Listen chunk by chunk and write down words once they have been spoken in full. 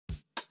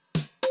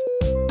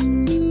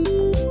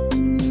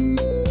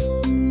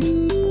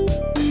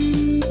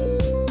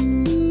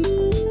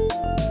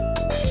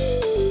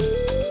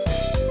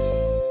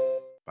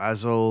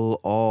Basil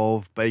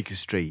of Baker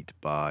Street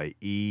by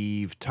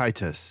Eve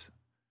Titus.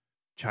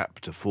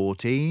 Chapter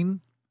 14.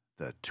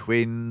 The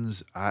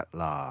Twins at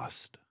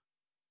Last.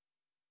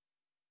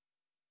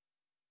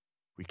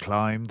 We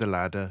climbed the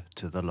ladder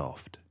to the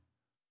loft.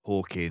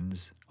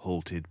 Hawkins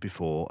halted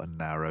before a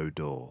narrow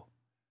door.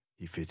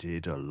 He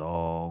fitted a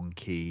long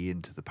key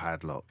into the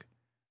padlock,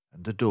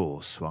 and the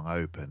door swung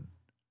open,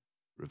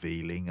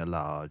 revealing a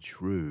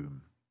large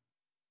room.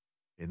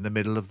 In the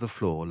middle of the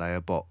floor lay a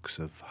box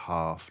of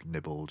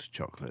half-nibbled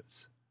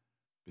chocolates.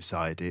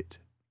 Beside it,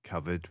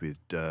 covered with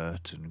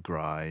dirt and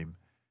grime,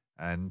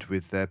 and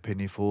with their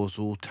pinafores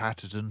all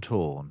tattered and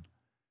torn,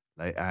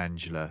 lay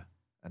Angela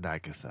and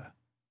Agatha,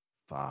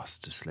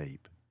 fast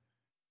asleep.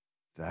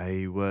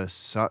 They were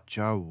such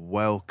a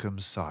welcome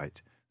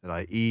sight that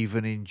I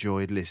even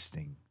enjoyed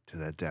listening to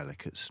their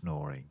delicate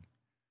snoring.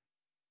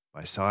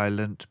 My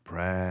silent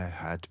prayer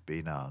had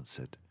been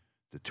answered.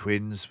 The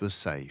twins were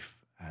safe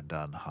and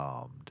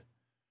unharmed.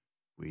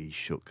 We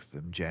shook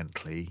them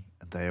gently,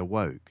 and they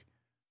awoke,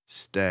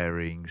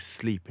 staring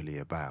sleepily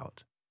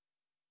about.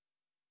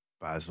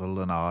 Basil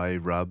and I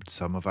rubbed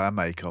some of our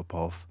makeup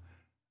off,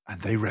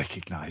 and they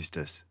recognized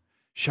us.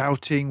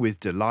 Shouting with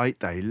delight,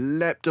 they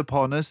leapt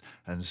upon us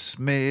and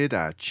smeared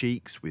our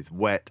cheeks with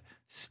wet,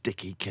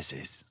 sticky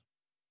kisses.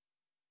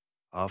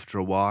 After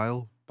a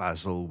while,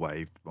 Basil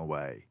waved them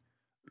away.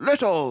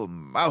 "Little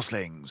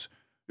mouselings,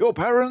 your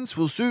parents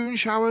will soon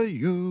shower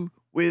you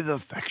with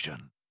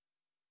affection.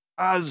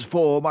 As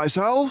for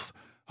myself,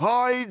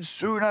 I'd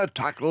sooner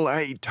tackle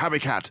a tabby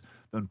cat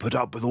than put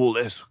up with all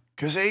this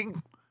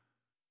kissing."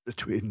 The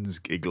twins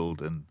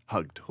giggled and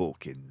hugged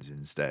Hawkins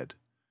instead.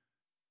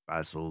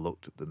 Basil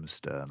looked at them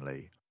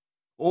sternly.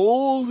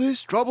 "All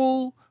this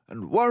trouble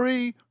and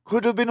worry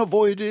could have been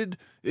avoided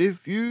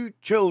if you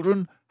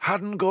children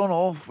hadn't gone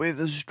off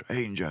with a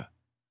stranger."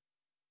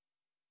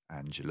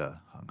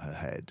 Angela hung her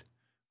head.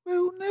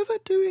 "We'll never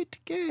do it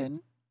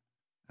again."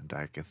 And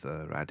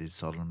Agatha added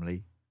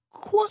solemnly,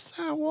 "Cross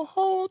our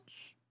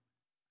hearts."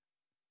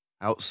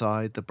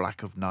 Outside, the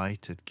black of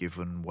night had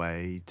given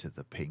way to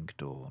the pink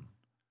dawn.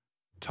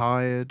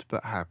 Tired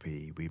but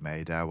happy, we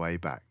made our way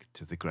back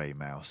to the Grey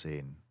Mouse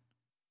Inn.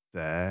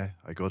 There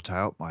I got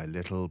out my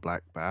little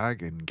black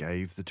bag and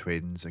gave the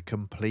twins a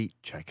complete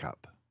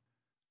check-up.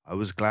 I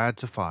was glad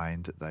to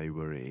find that they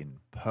were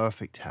in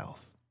perfect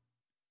health.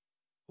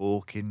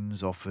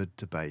 Hawkins offered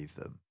to bathe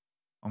them.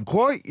 "I'm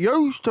quite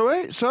used to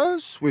it,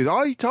 sirs, with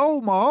 8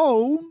 on my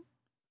own."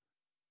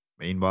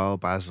 Meanwhile,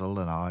 Basil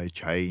and I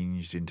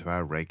changed into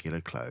our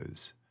regular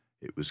clothes.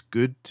 It was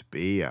good to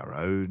be our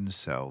own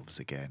selves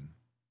again.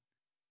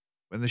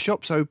 When the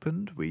shops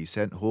opened, we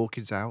sent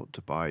Hawkins out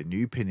to buy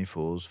new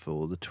pinafores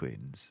for the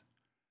twins.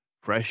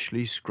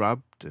 Freshly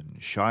scrubbed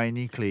and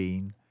shiny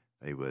clean,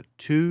 they were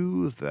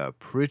 2 of the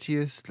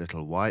prettiest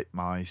little white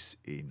mice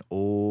in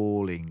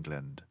all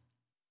England.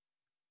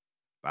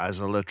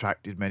 Basil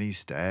attracted many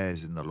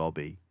stares in the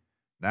lobby.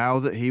 Now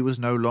that he was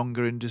no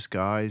longer in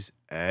disguise,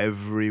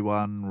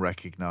 everyone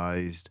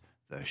recognized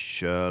the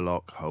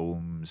Sherlock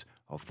Holmes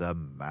of the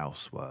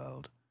mouse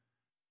world.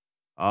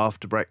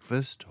 After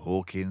breakfast,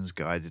 Hawkins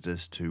guided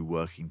us to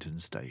Workington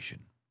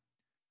Station.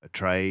 A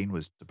train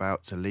was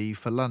about to leave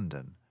for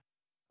London,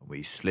 and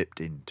we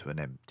slipped into an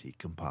empty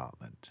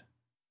compartment.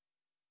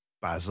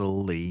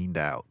 Basil leaned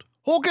out.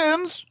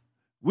 "Hawkins,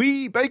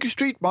 we Baker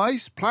Street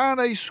mice plan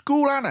a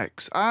school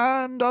annex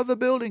and other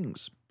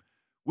buildings.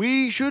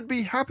 We should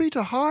be happy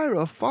to hire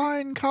a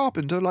fine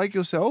carpenter like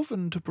yourself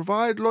and to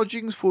provide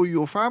lodgings for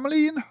your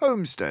family in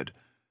Homestead.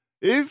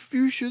 If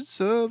you should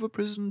serve a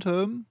prison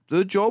term,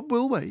 the job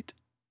will wait."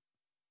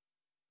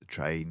 The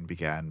train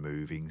began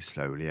moving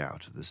slowly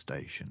out of the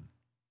station.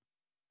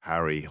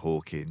 Harry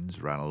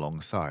Hawkins ran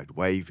alongside,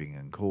 waving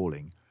and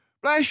calling,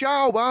 "Bless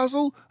you,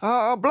 Basil!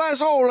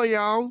 Bless all of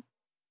you!"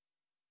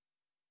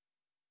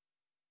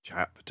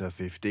 Chapter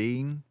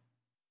 15.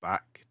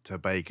 Back to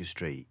Baker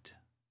Street.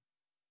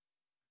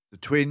 The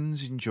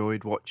twins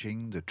enjoyed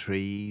watching the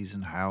trees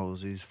and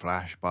houses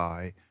flash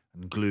by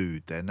and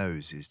glued their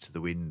noses to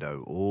the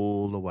window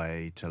all the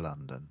way to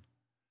London.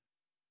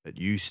 At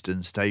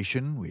Euston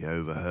Station, we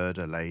overheard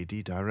a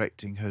lady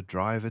directing her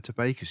driver to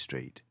Baker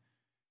Street.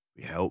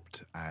 We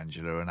helped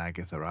Angela and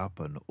Agatha up,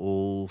 and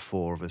all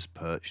 4 of us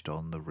perched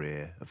on the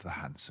rear of the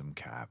hansom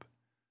cab.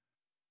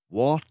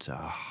 What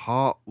a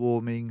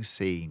heartwarming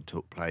scene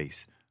took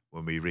place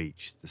when we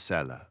reached the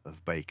cellar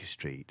of Baker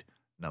Street,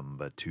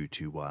 number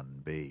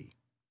 221B.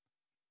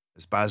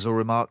 As Basil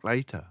remarked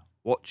later,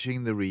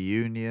 watching the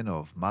reunion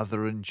of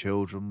mother and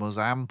children was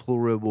ample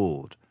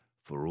reward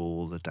for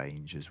all the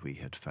dangers we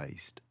had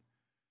faced.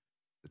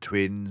 The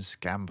twins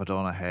scampered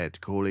on ahead,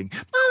 calling,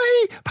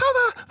 "Mummy!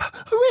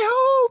 Papa! We're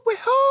home! We're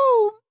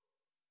home!"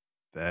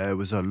 There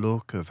was a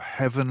look of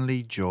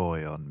heavenly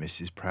joy on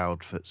Mrs.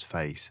 Proudfoot's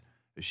face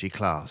as she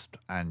clasped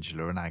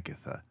Angela and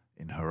Agatha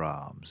in her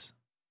arms.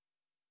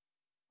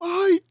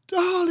 "My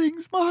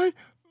darlings! My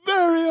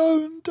very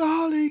own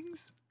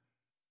darlings!"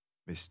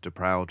 Mr.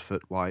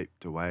 Proudfoot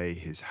wiped away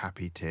his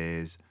happy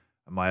tears,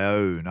 and my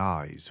own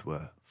eyes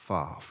were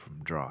far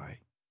from dry.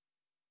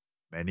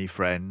 Many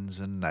friends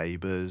and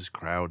neighbours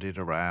crowded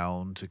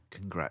around to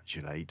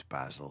congratulate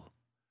Basil.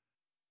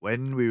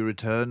 When we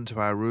returned to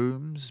our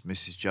rooms,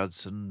 Mrs.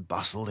 Judson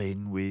bustled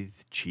in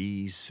with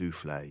cheese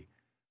souffle,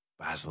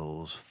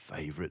 Basil's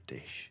favourite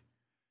dish.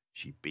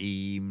 She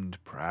beamed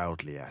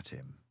proudly at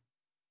him.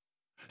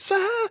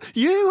 "Sir,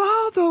 you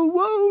are the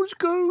world's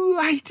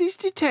greatest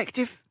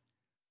detective.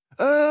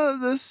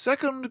 The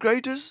second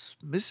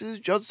greatest,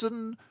 Mrs.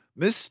 Judson.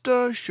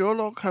 Mr.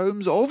 Sherlock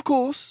Holmes, of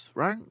course,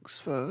 ranks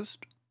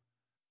first."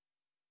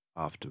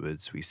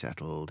 Afterwards we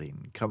settled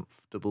in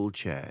comfortable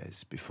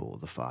chairs before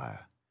the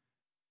fire.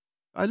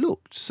 I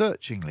looked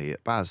searchingly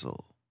at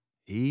Basil.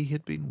 He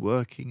had been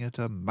working at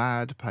a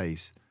mad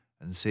pace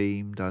and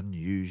seemed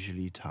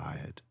unusually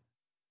tired.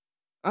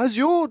 "As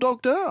your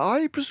doctor,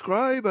 I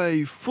prescribe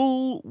a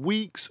full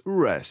week's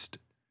rest."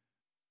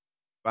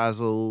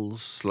 Basil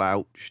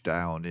slouched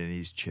down in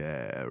his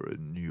chair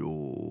and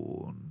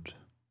yawned.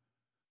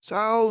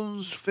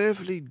 "Sounds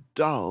fearfully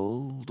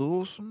dull,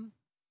 Dawson."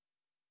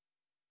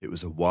 It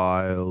was a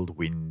wild,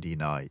 windy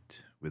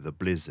night, with a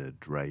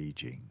blizzard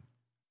raging.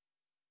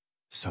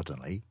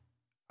 Suddenly,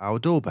 our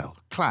doorbell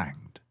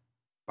clanged.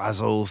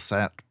 Basil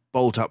sat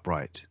bolt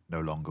upright,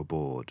 no longer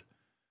bored.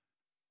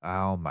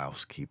 Our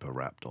mousekeeper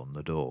rapped on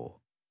the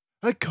door.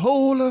 "A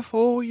caller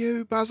for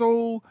you,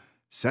 Basil.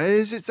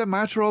 Says it's a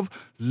matter of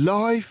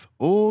life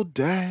or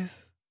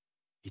death."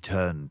 He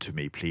turned to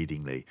me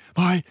pleadingly.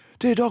 "My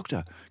dear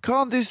doctor,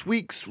 can't this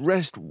week's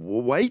rest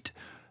wait?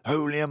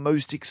 Only a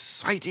most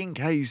exciting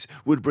case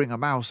would bring a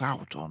mouse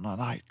out on a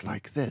night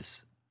like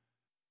this."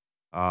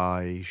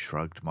 I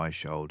shrugged my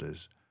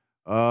shoulders.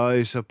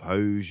 "I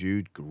suppose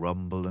you'd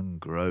grumble and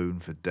groan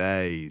for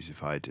days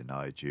if I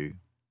denied you.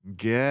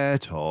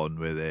 Get on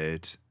with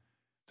it."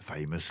 The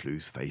famous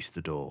sleuth faced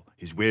the door,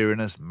 his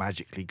weariness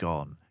magically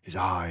gone, his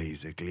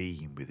eyes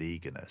agleam with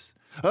eagerness.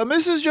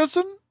 "Mrs.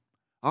 Judson,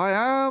 I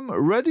am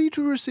ready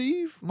to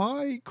receive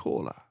my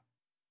caller."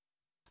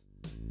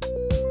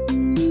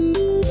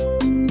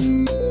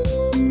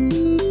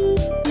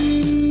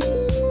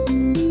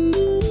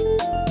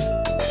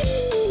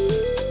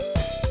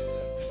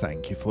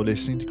 Thank you for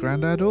listening to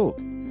Grandad Ork.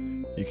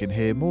 You can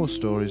hear more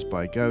stories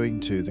by going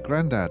to the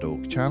Grandad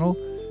Ork channel,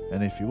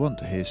 and if you want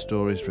to hear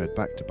stories read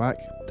back to back,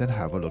 then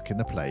have a look in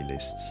the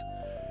playlists.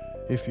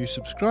 If you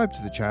subscribe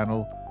to the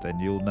channel, then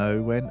you'll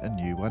know when a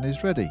new one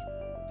is ready.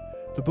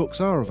 The books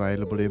are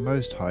available in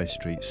most high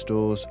street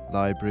stores,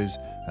 libraries,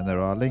 and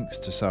there are links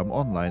to some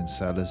online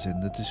sellers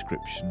in the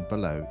description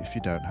below if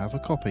you don't have a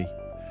copy.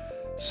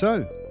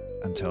 So,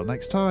 until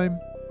next time,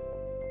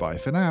 bye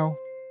for now.